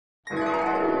Hey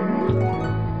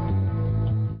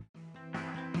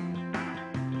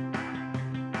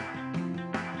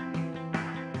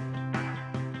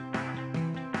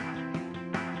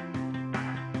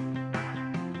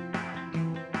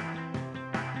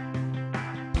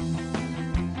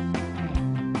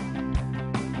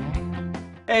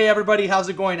everybody, how's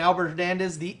it going? Albert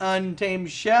Hernandez, the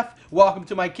Untamed Chef. Welcome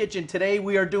to my kitchen. Today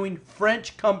we are doing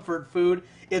French comfort food.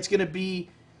 It's going to be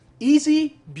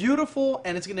easy, beautiful,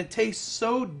 and it's going to taste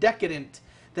so decadent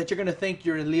that you're going to think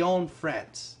you're in Lyon,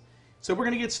 France. So we're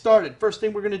going to get started. First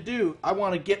thing we're going to do, I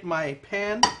want to get my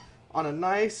pan on a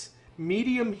nice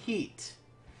medium heat.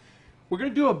 We're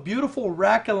going to do a beautiful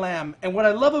rack of lamb. And what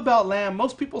I love about lamb,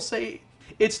 most people say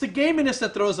it's the gaminess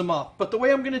that throws them off. But the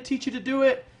way I'm going to teach you to do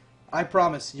it, I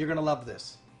promise you're going to love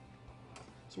this.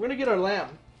 So we're going to get our lamb.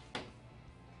 We're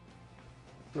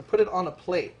going to put it on a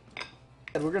plate.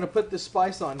 And we're going to put this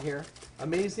spice on here.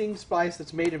 Amazing spice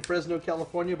that's made in Fresno,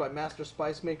 California by master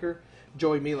spice maker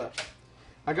Joey Mila.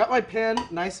 I got my pan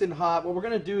nice and hot. What we're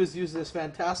going to do is use this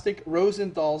fantastic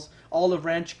Rosenthal's Olive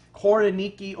Ranch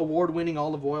Koroniki award-winning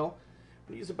olive oil. I'm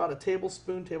going to use about a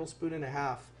tablespoon and a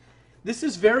half. This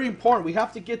is very important. We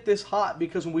have to get this hot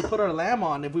because when we put our lamb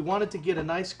on, if we want it to get a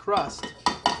nice crust,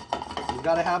 we've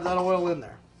got to have that oil in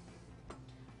there.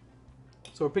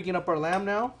 So we're picking up our lamb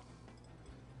now.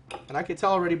 And I can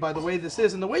tell already by the way this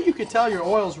is. And the way you can tell your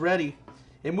oil's ready,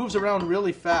 it moves around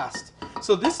really fast.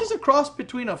 So this is a cross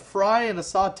between a fry and a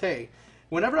saute.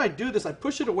 Whenever I do this, I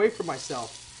push it away from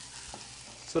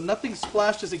myself, so nothing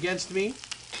splashes against me.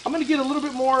 I'm going to get a little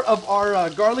bit more of our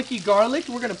garlicky garlic.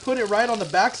 We're going to put it right on the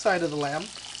back side of the lamb.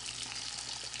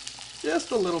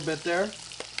 Just a little bit there.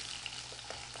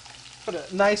 Put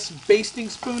a nice basting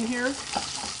spoon here.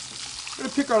 We're going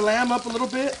to pick our lamb up a little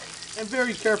bit and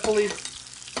very carefully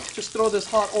just throw this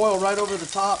hot oil right over the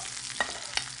top.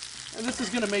 And this is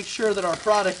going to make sure that our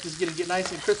product is going to get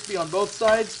nice and crispy on both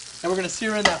sides, and we're going to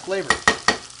sear in that flavor.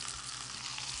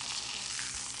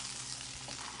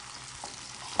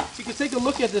 You can take a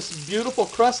look at this beautiful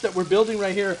crust that we're building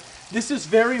right here. This is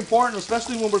very important,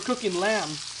 especially when we're cooking lamb,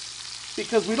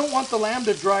 because we don't want the lamb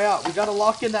to dry out. We got to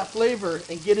lock in that flavor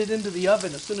and get it into the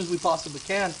oven as soon as we possibly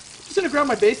can. Just going to grab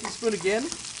my basting spoon again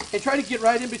and try to get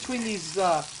right in between these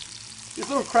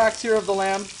little cracks here of the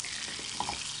lamb.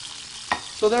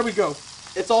 So there we go.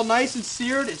 It's all nice and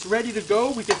seared. It's ready to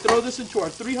go. We can throw this into our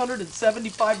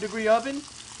 375-degree oven.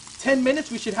 10 minutes,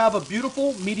 we should have a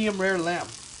beautiful medium rare lamb.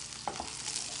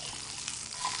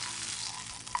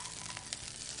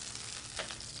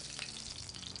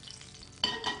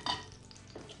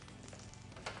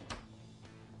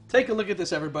 Take a look at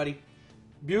this, everybody.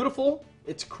 Beautiful.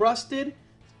 It's crusted.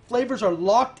 Flavors are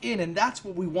locked in, and that's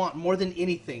what we want more than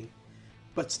anything.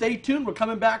 But stay tuned. We're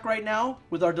coming back right now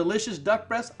with our delicious duck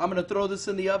breast. I'm going to throw this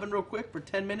in the oven real quick for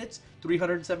 10 minutes,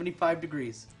 375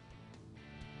 degrees.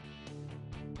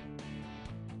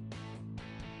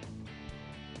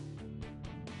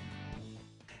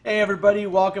 Hey, everybody.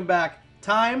 Welcome back.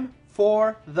 Time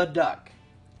for the duck.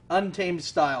 Untamed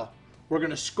style. We're going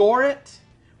to score it.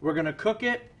 We're going to cook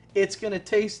it. It's going to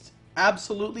taste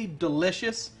absolutely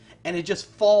delicious, and it just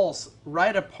falls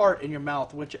right apart in your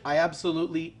mouth, which I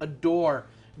absolutely adore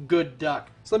good duck.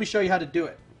 So let me show you how to do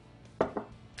it.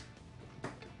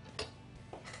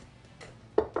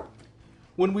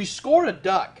 When we score a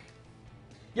duck,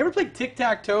 you ever played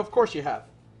tic-tac-toe? Of course you have.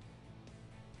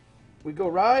 We go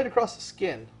right across the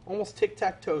skin, almost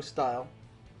tic-tac-toe style,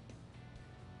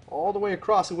 all the way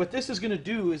across. And what this is going to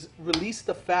do is release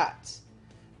the fats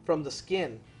from the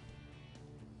skin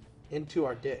into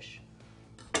our dish.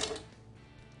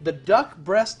 The duck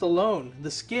breast alone,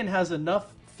 the skin has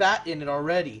enough fat in it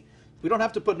already. We don't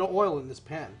have to put no oil in this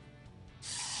pan.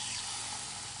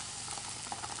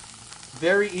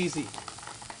 Very easy.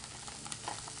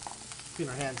 Clean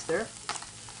our hands there.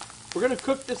 We're going to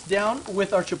cook this down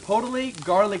with our chipotle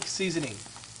garlic seasoning.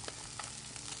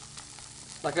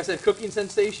 Like I said, Cooking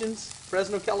Sensations,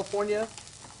 Fresno, California.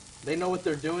 They know what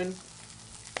they're doing.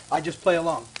 I just play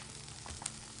along.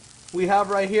 We have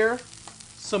right here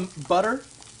some butter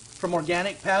from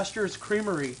Organic Pastures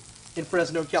Creamery in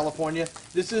Fresno, California.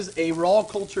 This is a raw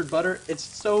cultured butter. It's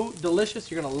so delicious,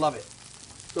 you're going to love it.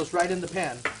 Goes right in the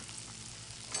pan.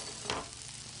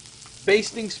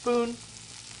 Basting spoon,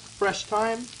 fresh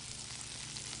thyme,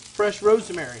 fresh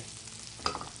rosemary.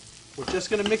 We're just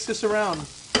going to mix this around.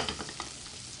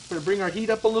 We're going to bring our heat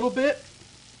up a little bit,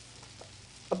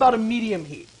 about a medium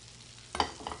heat.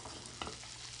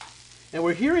 And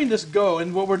we're hearing this go,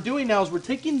 and what we're doing now is we're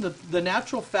taking the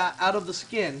natural fat out of the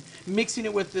skin, mixing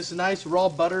it with this nice raw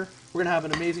butter. We're going to have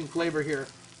an amazing flavor here.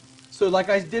 So like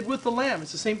I did with the lamb,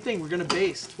 it's the same thing. We're going to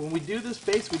baste. When we do this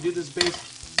baste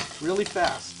really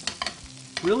fast.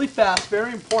 Really fast,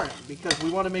 very important, because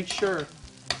we want to make sure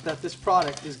that this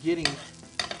product is getting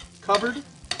covered.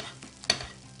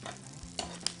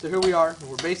 So here we are,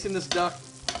 we're basting this duck.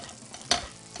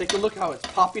 Take a look how it's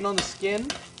popping on the skin.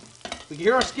 We can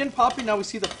hear our skin popping, now we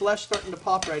see the flesh starting to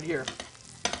pop right here.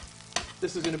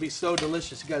 This is going to be so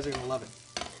delicious, you guys are going to love it.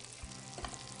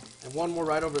 And one more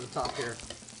right over the top here.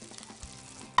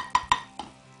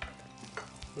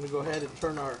 I'm going to go ahead and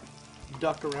turn our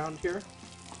duck around here.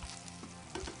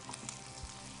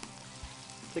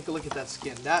 Take a look at that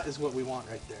skin. That is what we want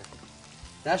right there.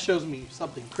 That shows me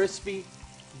something crispy,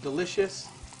 delicious.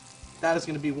 That is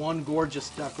going to be one gorgeous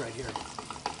duck right here.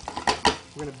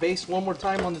 We're going to baste one more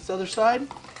time on this other side.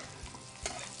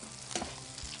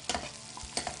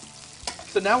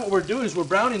 So now what we're doing is we're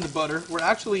browning the butter. We're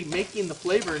actually making the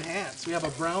flavor enhance. We have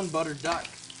a brown butter duck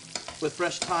with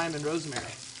fresh thyme and rosemary.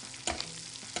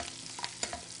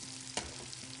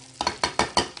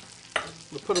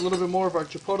 We'll put a little bit more of our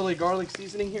chipotle garlic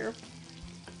seasoning here.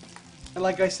 And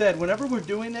like I said, whenever we're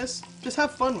doing this, just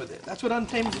have fun with it. That's what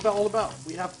Untamed is all about.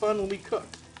 We have fun when we cook.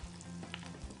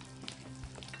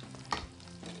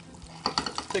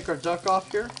 Take our duck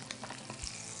off here.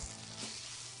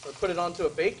 We'll put it onto a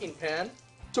baking pan.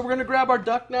 So we're going to grab our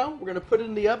duck now. We're going to put it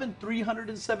in the oven,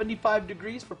 375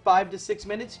 degrees for 5 to 6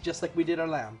 minutes, just like we did our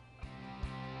lamb.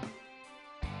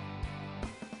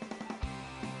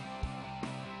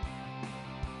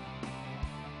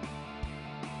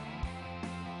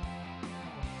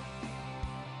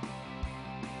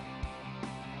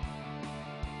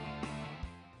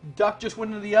 Duck just went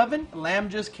into the oven, lamb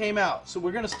just came out. So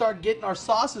we're going to start getting our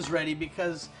sauces ready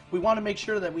because we want to make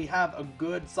sure that we have a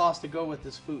good sauce to go with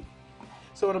this food.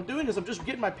 So what I'm doing is I'm just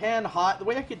getting my pan hot. The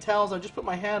way I can tell is I just put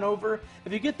my hand over.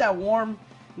 If you get that warm,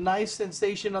 nice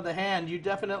sensation of the hand, you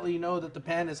definitely know that the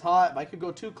pan is hot. If I could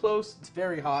go too close, it's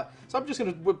very hot. So I'm just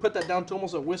going to put that down to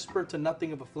almost a whisper to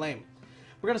nothing of a flame.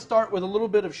 We're going to start with a little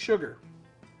bit of sugar.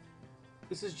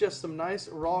 This is just some nice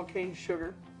raw cane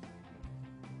sugar.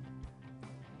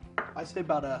 I say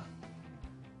about a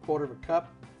quarter of a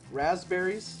cup.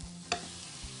 Raspberries.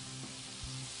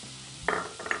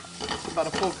 About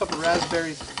a full cup of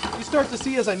raspberries. You start to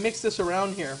see as I mix this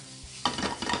around here,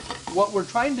 what we're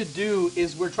trying to do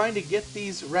is we're trying to get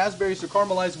these raspberries to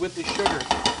caramelize with the sugar.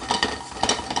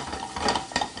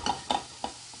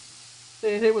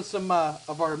 Then hit it with some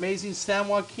of our amazing San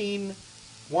Joaquin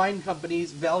Wine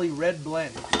Company's Valley Red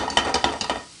Blend.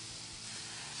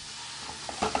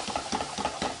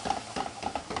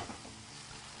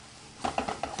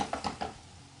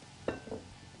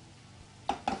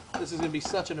 This is going to be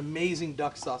such an amazing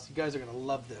duck sauce. You guys are going to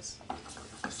love this.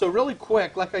 So really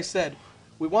quick, like I said,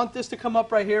 we want this to come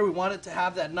up right here. We want it to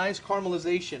have that nice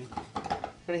caramelization.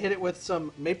 We're going to hit it with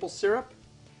some maple syrup.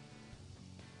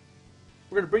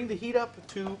 We're going to bring the heat up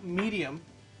to medium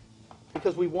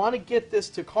because we want to get this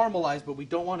to caramelize, but we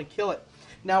don't want to kill it.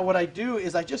 Now what I do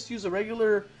is I just use a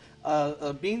regular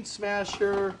a bean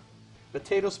smasher,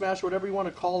 potato smasher, whatever you want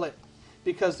to call it,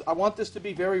 because I want this to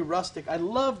be very rustic. I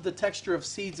love the texture of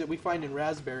seeds that we find in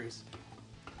raspberries.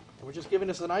 And we're just giving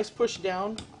this a nice push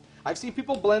down. I've seen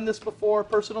people blend this before.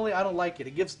 Personally, I don't like it.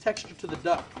 It gives texture to the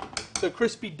duck. So a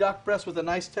crispy duck breast with a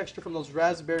nice texture from those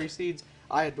raspberry seeds,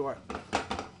 I adore it.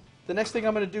 The next thing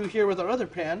I'm going to do here with our other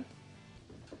pan,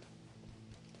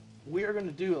 we are going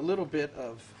to do a little bit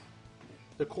of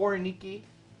the Koronikki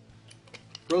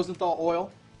Rosenthal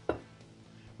oil,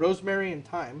 rosemary and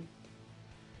thyme.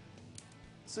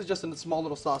 This is just in a small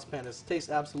little saucepan. It tastes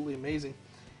absolutely amazing.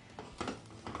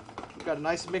 We've got a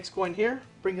nice mix going here.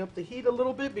 Bring up the heat a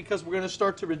little bit because we're going to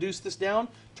start to reduce this down,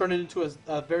 turn it into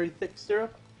a very thick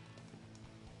syrup.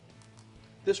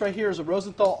 This right here is a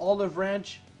Rosenthal Olive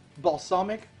Ranch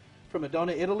Balsamic from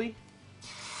Modena, Italy.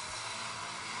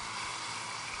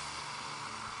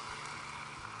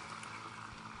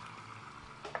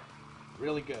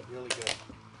 Really good, really good.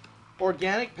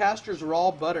 Organic Pastures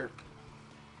Raw Butter.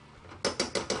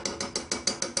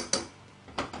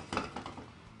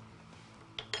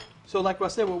 So like I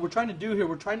said, what we're trying to do here,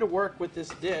 we're trying to work with this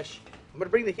dish. I'm going to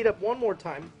bring the heat up one more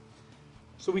time.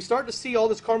 So we start to see all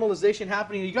this caramelization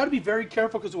happening. You got to be very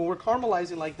careful because when we're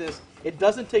caramelizing like this, it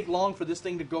doesn't take long for this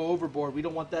thing to go overboard. We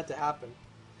don't want that to happen.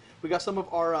 We got some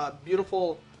of our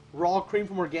beautiful raw cream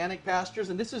from Organic Pastures,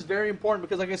 and this is very important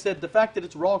because like I said, the fact that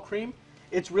it's raw cream,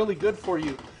 it's really good for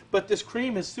you. But this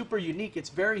cream is super unique. It's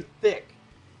very thick.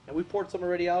 And we poured some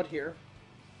already out here.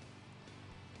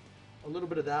 A little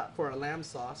bit of that for our lamb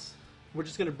sauce. We're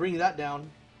just going to bring that down.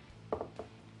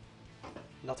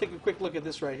 And I'll take a quick look at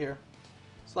this right here.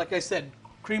 So like I said,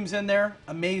 Cream's in there,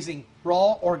 amazing.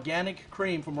 Raw organic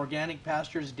cream from Organic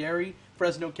Pastures Dairy,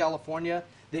 Fresno, California.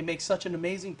 They make such an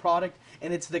amazing product,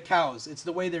 and it's the cows. It's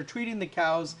the way they're treating the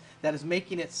cows that is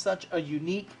making it such a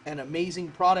unique and amazing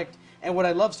product. And what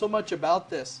I love so much about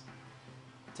this,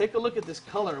 take a look at this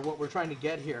color, what we're trying to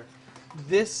get here.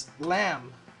 This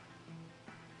lamb,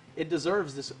 it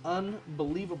deserves this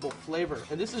unbelievable flavor.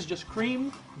 And this is just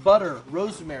cream, butter,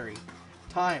 rosemary,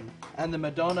 thyme, and the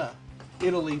Madonna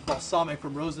Italy balsamic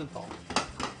from Rosenthal.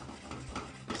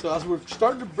 So as we're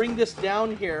starting to bring this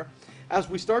down here, as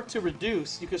we start to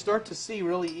reduce, you can start to see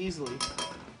really easily.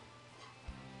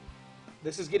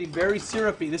 This is getting very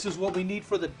syrupy. This is what we need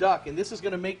for the duck, and this is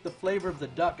going to make the flavor of the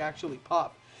duck actually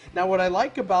pop. Now what I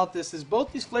like about this is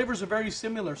both these flavors are very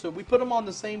similar, so if we put them on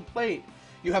the same plate,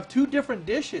 you have two different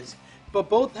dishes, but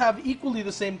both have equally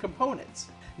the same components.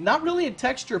 Not really in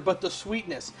texture, but the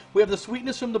sweetness. We have the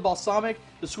sweetness from the balsamic,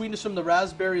 the sweetness from the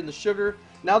raspberry and the sugar.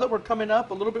 Now that we're coming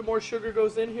up, a little bit more sugar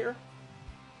goes in here.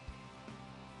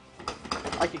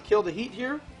 I can kill the heat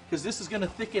here because this is going to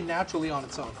thicken naturally on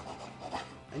its own.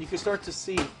 And you can start to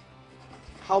see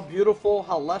how beautiful,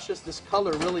 how luscious this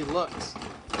color really looks.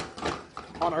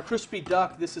 On our crispy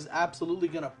duck, this is absolutely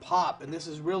going to pop, and this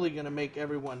is really going to make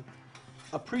everyone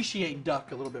appreciate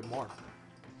duck a little bit more.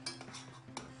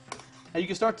 And you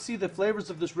can start to see the flavors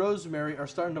of this rosemary are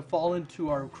starting to fall into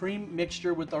our cream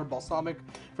mixture with our balsamic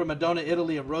from Madonna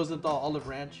Italy of Rosenthal Olive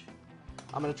Ranch.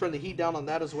 I'm going to turn the heat down on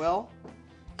that as well.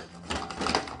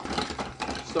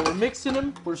 So we're mixing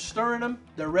them, we're stirring them,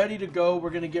 they're ready to go. We're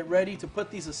going to get ready to put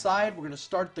these aside. We're going to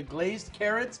start the glazed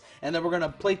carrots, and then we're going to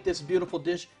plate this beautiful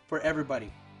dish for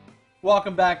everybody.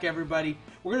 Welcome back, everybody.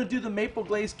 We're going to do the maple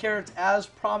glazed carrots as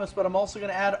promised, but I'm also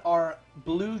going to add our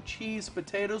blue cheese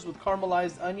potatoes with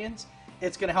caramelized onions.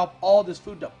 It's going to help all this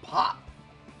food to pop.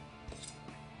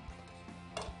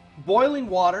 Boiling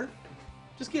water,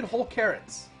 just get whole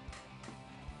carrots.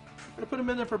 I'm going to put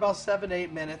them in there for about 7 to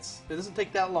 8 minutes. It doesn't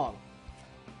take that long.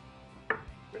 We're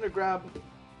going to grab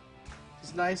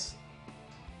these nice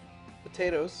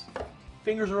potatoes.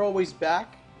 Fingers are always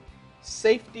back.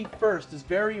 Safety first is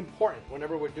very important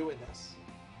whenever we're doing this.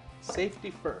 Safety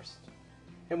first.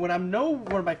 And when I know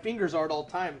where my fingers are at all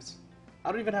times,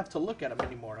 I don't even have to look at them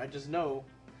anymore. I just know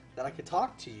that I can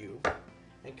talk to you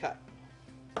and cut.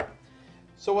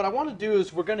 So what I want to do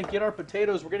is we're going to get our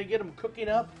potatoes, we're going to get them cooking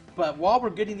up, but while we're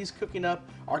getting these cooking up,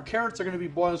 our carrots are going to be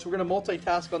boiling, so we're going to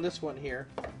multitask on this one here.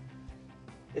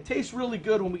 It tastes really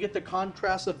good when we get the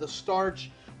contrast of the starch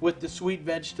with the sweet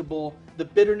vegetable, the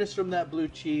bitterness from that blue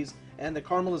cheese, and the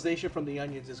caramelization from the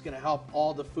onions is going to help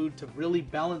all the food to really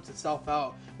balance itself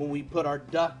out when we put our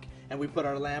duck and we put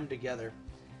our lamb together.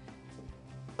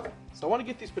 So I want to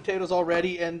get these potatoes all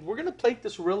ready, and we're going to plate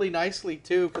this really nicely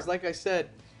too, because like I said,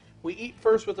 we eat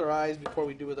first with our eyes before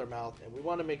we do with our mouth, and we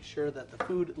want to make sure that the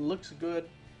food looks good,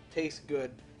 tastes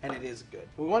good, and it is good.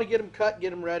 We want to get them cut,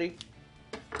 get them ready.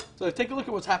 So take a look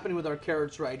at what's happening with our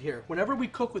carrots right here. Whenever we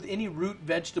cook with any root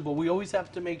vegetable, we always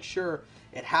have to make sure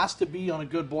it has to be on a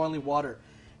good boiling water.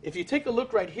 If you take a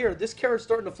look right here, this carrot's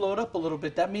starting to float up a little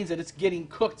bit. That means that it's getting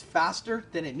cooked faster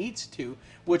than it needs to,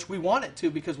 which we want it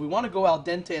to because we want to go al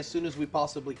dente as soon as we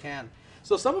possibly can.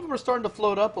 So some of them are starting to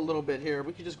float up a little bit here.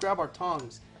 We can just grab our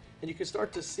tongs and you can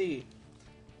start to see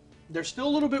they're still a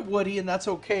little bit woody, and that's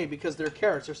okay because they're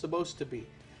carrots. They're supposed to be.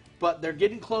 But they're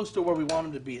getting close to where we want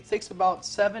them to be. It takes about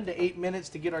 7 to 8 minutes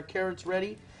to get our carrots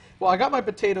ready. Well, I got my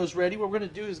potatoes ready. What we're going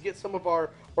to do is get some of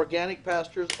our Organic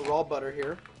Pastures raw butter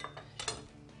here.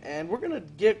 And we're going to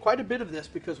get quite a bit of this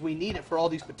because we need it for all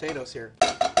these potatoes here.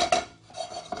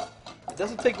 It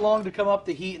doesn't take long to come up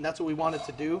the heat, and that's what we want it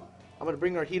to do. I'm going to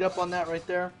bring our heat up on that right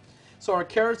there. So our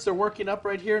carrots are working up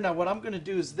right here. Now what I'm going to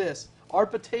do is this. Our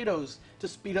potatoes, to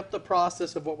speed up the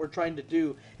process of what we're trying to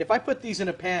do, if I put these in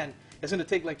a pan, it's going to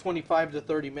take like 25 to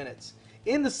 30 minutes.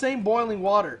 In the same boiling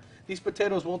water, these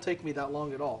potatoes won't take me that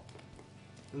long at all.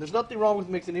 And there's nothing wrong with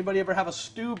mixing. Anybody ever have a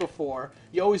stew before?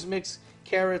 You always mix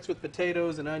carrots with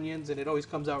potatoes and onions, and it always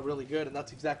comes out really good, and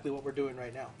that's exactly what we're doing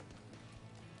right now.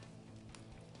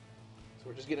 So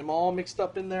we're just getting them all mixed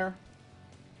up in there.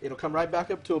 It'll come right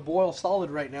back up to a boil solid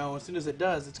right now. As soon as it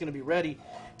does, it's going to be ready.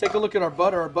 Take a look at our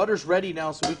butter. Our butter's ready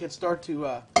now, so we can start to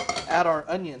add our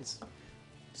onions.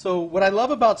 So what I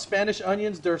love about Spanish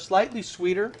onions, they're slightly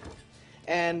sweeter.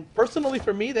 And personally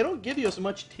for me, they don't give you as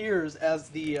much tears as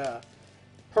the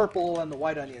purple and the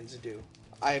white onions do.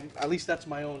 At least that's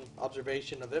my own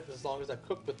observation of it, as long as I've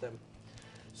cooked with them.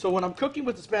 So when I'm cooking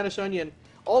with the Spanish onion,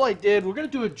 all I did, we're going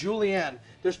to do a julienne.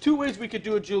 There's two ways we could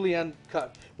do a julienne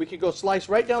cut. We could go slice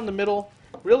right down the middle,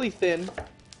 really thin,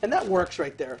 and that works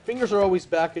right there. Fingers are always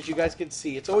back, as you guys can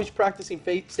see. It's always practicing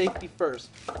safety first.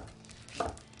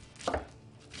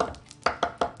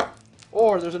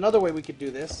 Or there's another way we could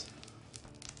do this.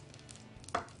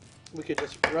 We could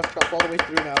just rough chop all the way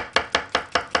through now.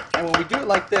 And when we do it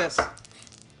like this,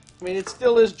 I mean, it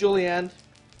still is julienne.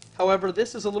 However,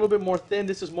 this is a little bit more thin.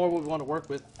 This is more what we want to work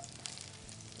with.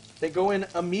 They go in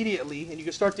immediately, and you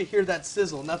can start to hear that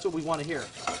sizzle, and that's what we want to hear.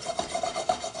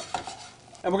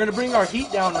 And we're going to bring our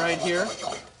heat down right here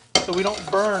so we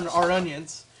don't burn our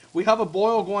onions. We have a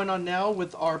boil going on now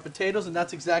with our potatoes, and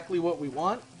that's exactly what we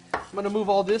want. I'm going to move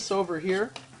all this over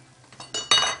here.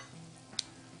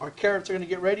 Our carrots are going to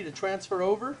get ready to transfer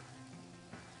over.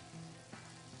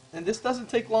 And this doesn't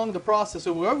take long to process.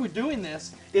 So why we're doing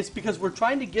this, it's because we're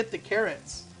trying to get the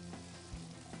carrots.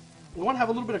 We want to have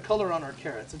a little bit of color on our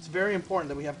carrots. It's very important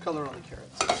that we have color on the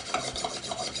carrots.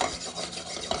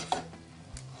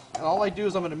 And all I do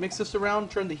is I'm going to mix this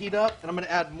around, turn the heat up, and I'm going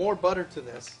to add more butter to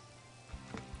this.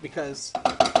 Because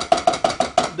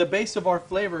the base of our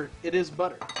flavor, it is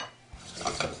butter.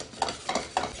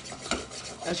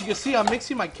 As you can see, I'm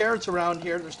mixing my carrots around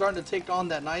here. They're starting to take on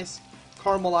that nice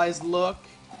caramelized look.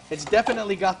 It's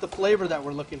definitely got the flavor that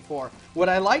we're looking for. What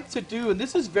I like to do, and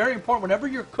this is very important, whenever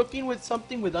you're cooking with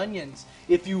something with onions,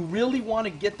 if you really want to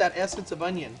get that essence of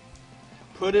onion,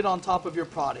 put it on top of your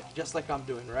product, just like I'm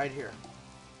doing right here.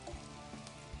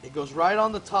 It goes right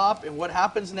on the top, and what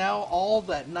happens now, all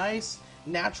that nice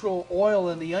natural oil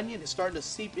in the onion is starting to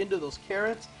seep into those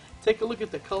carrots. Take a look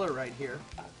at the color right here.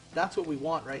 That's what we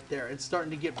want right there. It's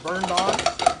starting to get burned on.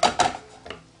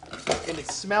 And it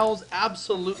smells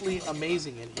absolutely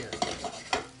amazing in here.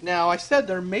 Now, I said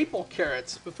they're maple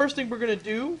carrots. The first thing we're going to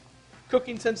do,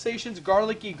 Cooking Sensations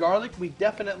garlicky garlic, we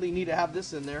definitely need to have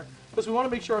this in there because we want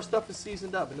to make sure our stuff is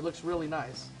seasoned up and it looks really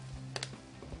nice.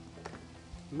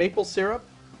 Maple syrup.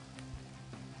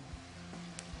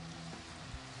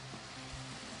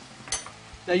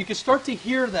 Now you can start to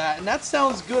hear that, and that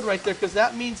sounds good right there because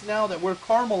that means now that we're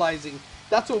caramelizing.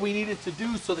 That's what we needed to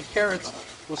do so the carrots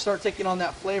will start taking on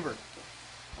that flavor.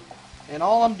 And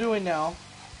all I'm doing now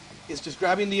is just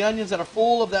grabbing the onions that are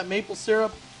full of that maple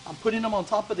syrup. I'm putting them on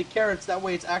top of the carrots. That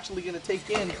way it's actually going to take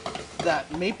in that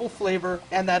maple flavor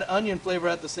and that onion flavor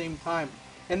at the same time.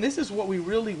 And this is what we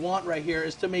really want right here,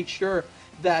 is to make sure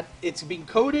that it's being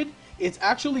coated. It's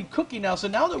actually cooking now. So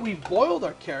now that we've boiled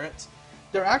our carrots,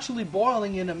 they're actually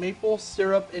boiling in a maple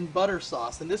syrup and butter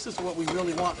sauce. And this is what we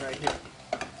really want right here.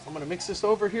 So I'm going to mix this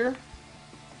over here.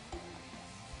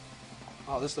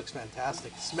 Oh, this looks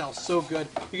fantastic. It smells so good.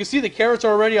 You can see the carrots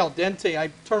are already al dente. I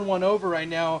turned one over right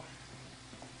now.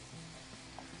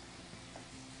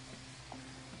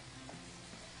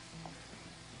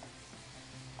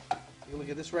 You look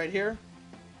at this right here.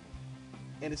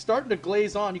 And it's starting to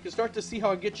glaze on. You can start to see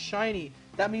how it gets shiny.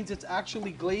 That means it's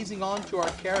actually glazing onto our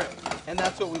carrot. And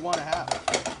that's what we want to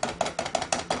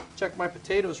have. Check my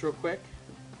potatoes real quick.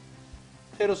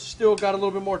 Potatoes still got a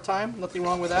little bit more time. Nothing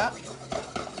wrong with that.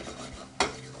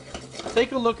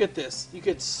 Take a look at this. You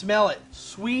could smell it.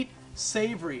 Sweet,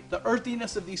 savory. The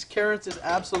earthiness of these carrots is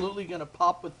absolutely going to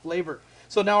pop with flavor.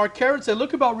 So now our carrots, they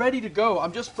look about ready to go.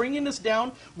 I'm just bringing this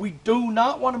down. We do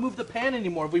not want to move the pan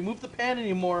anymore. If we move the pan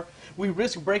anymore, we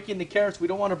risk breaking the carrots. We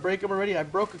don't want to break them already. I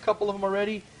broke a couple of them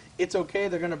already. It's okay.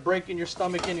 They're going to break in your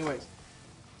stomach anyways.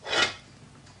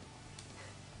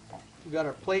 We got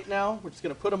our plate now. We're just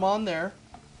going to put them on there.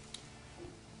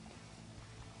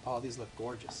 Oh, these look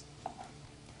gorgeous.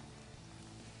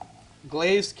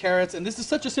 Glazed carrots, and this is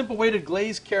such a simple way to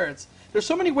glaze carrots. There's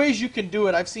so many ways you can do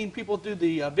it. I've seen people do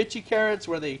the vichy carrots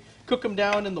where they cook them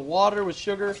down in the water with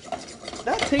sugar.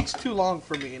 That takes too long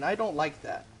for me, and I don't like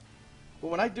that. But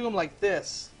when I do them like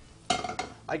this,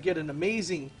 I get an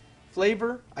amazing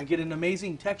flavor, I get an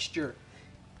amazing texture,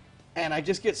 and I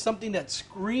just get something that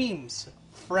screams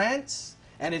France,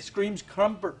 and it screams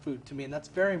comfort food to me, and that's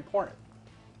very important.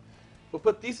 We'll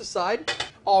put these aside.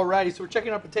 Alrighty, so we're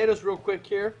checking our potatoes real quick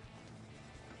here.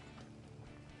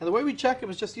 And the way we check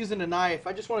them is just using a knife.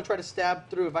 I just want to try to stab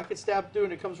through. If I can stab through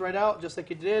and it comes right out, just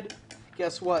like it did,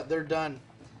 guess what? They're done.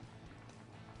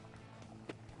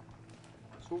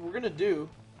 So what we're going to do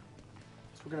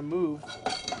is we're going to move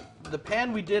the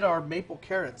pan we did our maple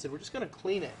carrots in. We're just going to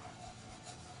clean it.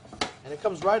 And it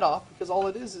comes right off because all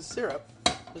it is syrup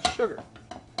and sugar.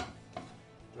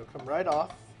 It'll come right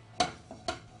off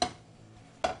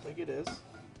like it is.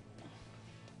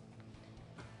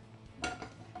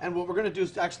 And what we're going to do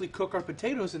is actually cook our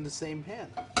potatoes in the same pan.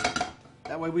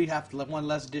 That way we have one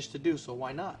less dish to do, so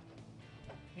why not?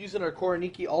 Using our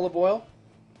Koroniki olive oil,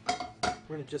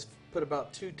 we're going to just put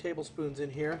about 2 tablespoons in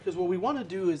here, because what we want to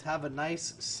do is have a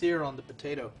nice sear on the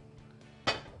potato.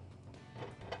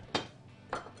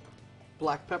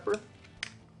 Black pepper.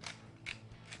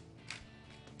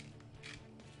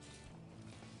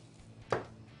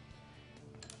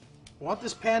 I want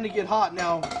this pan to get hot.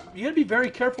 Now, you gotta be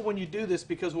very careful when you do this,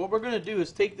 because what we're gonna do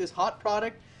is take this hot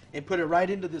product and put it right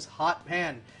into this hot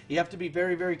pan. You have to be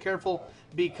very, very careful,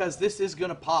 because this is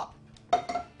gonna pop.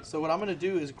 So what I'm gonna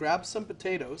do is grab some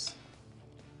potatoes.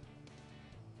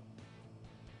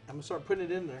 I'm gonna start putting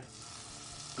it in there.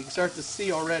 You can start to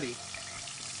see already.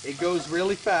 It goes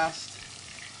really fast.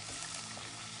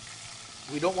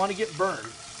 We don't want to get burned.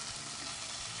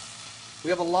 We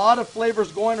have a lot of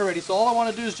flavors going already, so all I want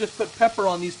to do is just put pepper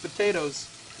on these potatoes,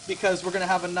 because we're going to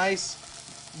have a nice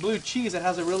blue cheese that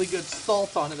has a really good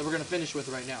salt on it that we're going to finish with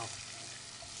right now.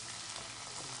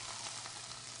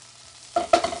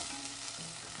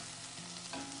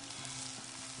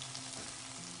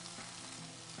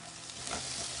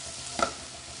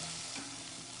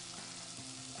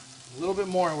 A little bit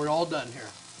more and we're all done here.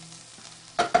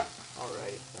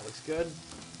 Alright, that looks good.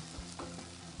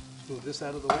 Move this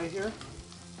out of the way here.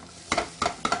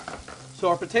 So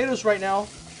our potatoes right now,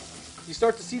 you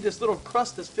start to see this little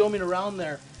crust that's filming around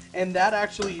there, and that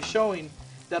actually is showing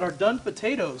that our done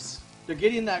potatoes, they're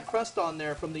getting that crust on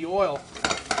there from the oil,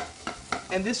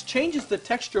 and this changes the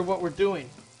texture of what we're doing.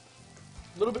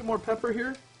 A little bit more pepper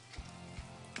here,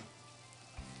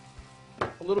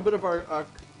 a little bit of our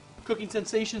Cooking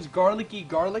Sensations garlicky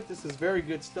garlic. This is very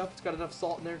good stuff. It's got enough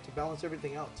salt in there to balance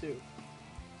everything out too.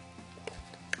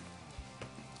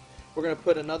 We're going to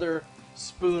put another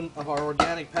spoon of our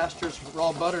organic pastures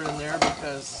raw butter in there,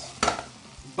 because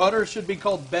butter should be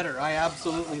called better. I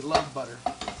absolutely love butter.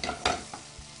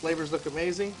 Flavors look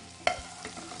amazing.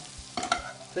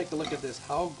 Take a look at this.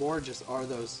 How gorgeous are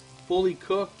those? Fully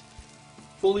cooked,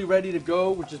 fully ready to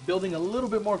go. We're just building a little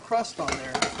bit more crust on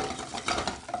there.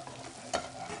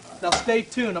 Now stay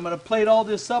tuned. I'm going to plate all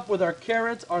this up with our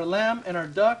carrots, our lamb, and our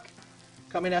duck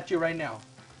coming at you right now.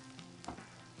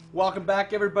 Welcome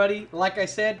back, everybody. Like I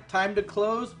said, time to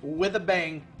close with a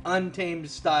bang, Untamed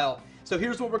style. So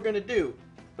here's what we're going to do.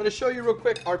 I'm going to show you real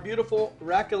quick our beautiful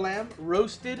rack of lamb,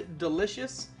 roasted,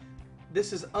 delicious.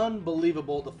 This is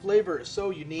unbelievable. The flavor is so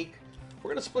unique.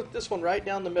 We're going to split this one right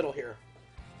down the middle here.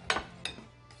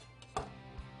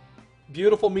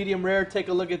 Beautiful medium rare. Take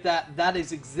a look at that. That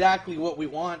is exactly what we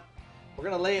want. We're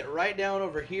going to lay it right down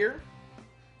over here.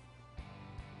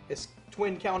 It's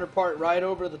twin counterpart right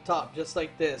over the top, just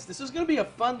like this. This is going to be a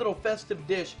fun little festive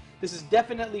dish. This is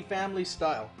definitely family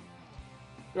style.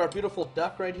 Got our beautiful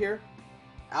duck right here.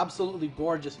 Absolutely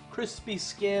gorgeous. Crispy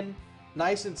skin,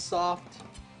 nice and soft.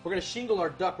 We're going to shingle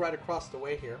our duck right across the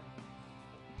way here.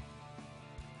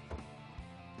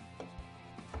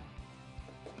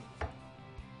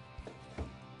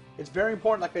 It's very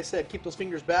important, like I said, keep those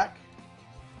fingers back.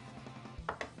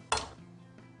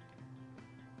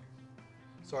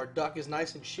 So our duck is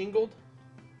nice and shingled.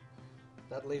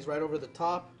 That lays right over the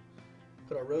top.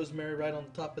 Put our rosemary right on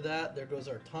the top of that. There goes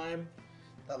our thyme.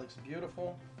 That looks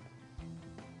beautiful.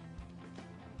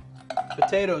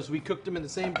 Potatoes, we cooked them in the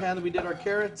same pan that we did our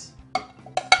carrots.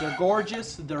 They're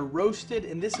gorgeous, they're roasted,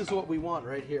 and this is what we want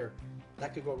right here.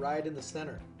 That could go right in the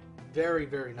center. Very,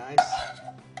 very nice.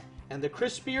 And the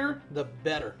crispier, the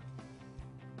better.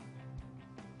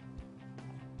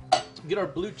 Get our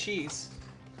blue cheese.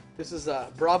 This is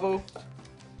Bravo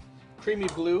Creamy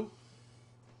Blue.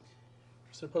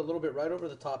 Just gonna put a little bit right over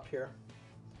the top here.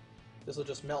 This will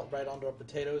just melt right onto our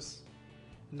potatoes.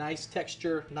 Nice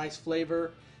texture, nice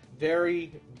flavor.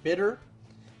 Very bitter,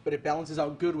 but it balances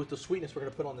out good with the sweetness we're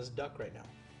gonna put on this duck right now.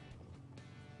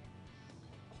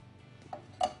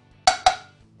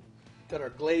 Got our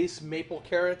glazed maple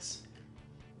carrots.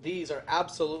 These are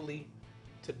absolutely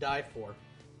to die for.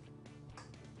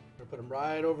 We're gonna put them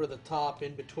right over the top,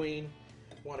 in between.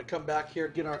 Want to come back here,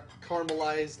 get our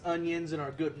caramelized onions and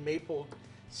our good maple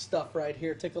stuff right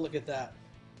here. Take a look at that.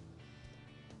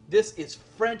 This is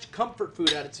French comfort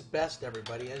food at its best,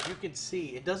 everybody. As you can see,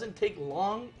 it doesn't take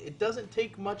long. It doesn't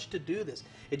take much to do this.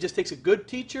 It just takes a good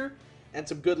teacher and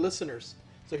some good listeners.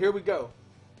 So here we go.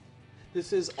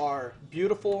 This is our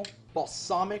beautiful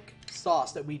balsamic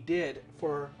sauce that we did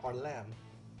for our lamb.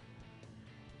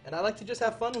 And I like to just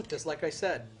have fun with this, like I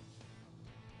said.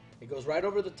 It goes right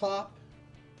over the top.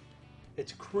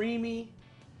 It's creamy,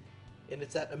 and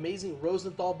it's that amazing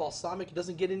Rosenthal balsamic. It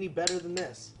doesn't get any better than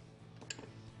this.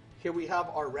 Here we have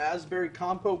our raspberry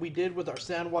compote we did with our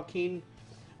San Joaquin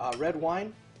red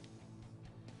wine.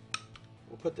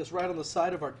 We'll put this right on the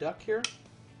side of our duck here.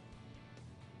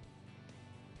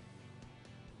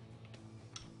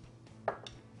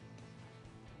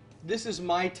 This is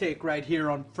my take right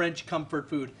here on French comfort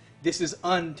food. This is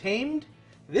untamed.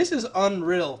 This is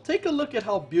unreal. Take a look at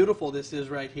how beautiful this is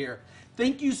right here.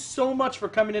 Thank you so much for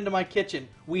coming into my kitchen.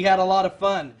 We had a lot of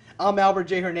fun. I'm Albert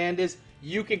J. Hernandez.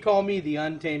 You can call me the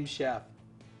Untamed Chef.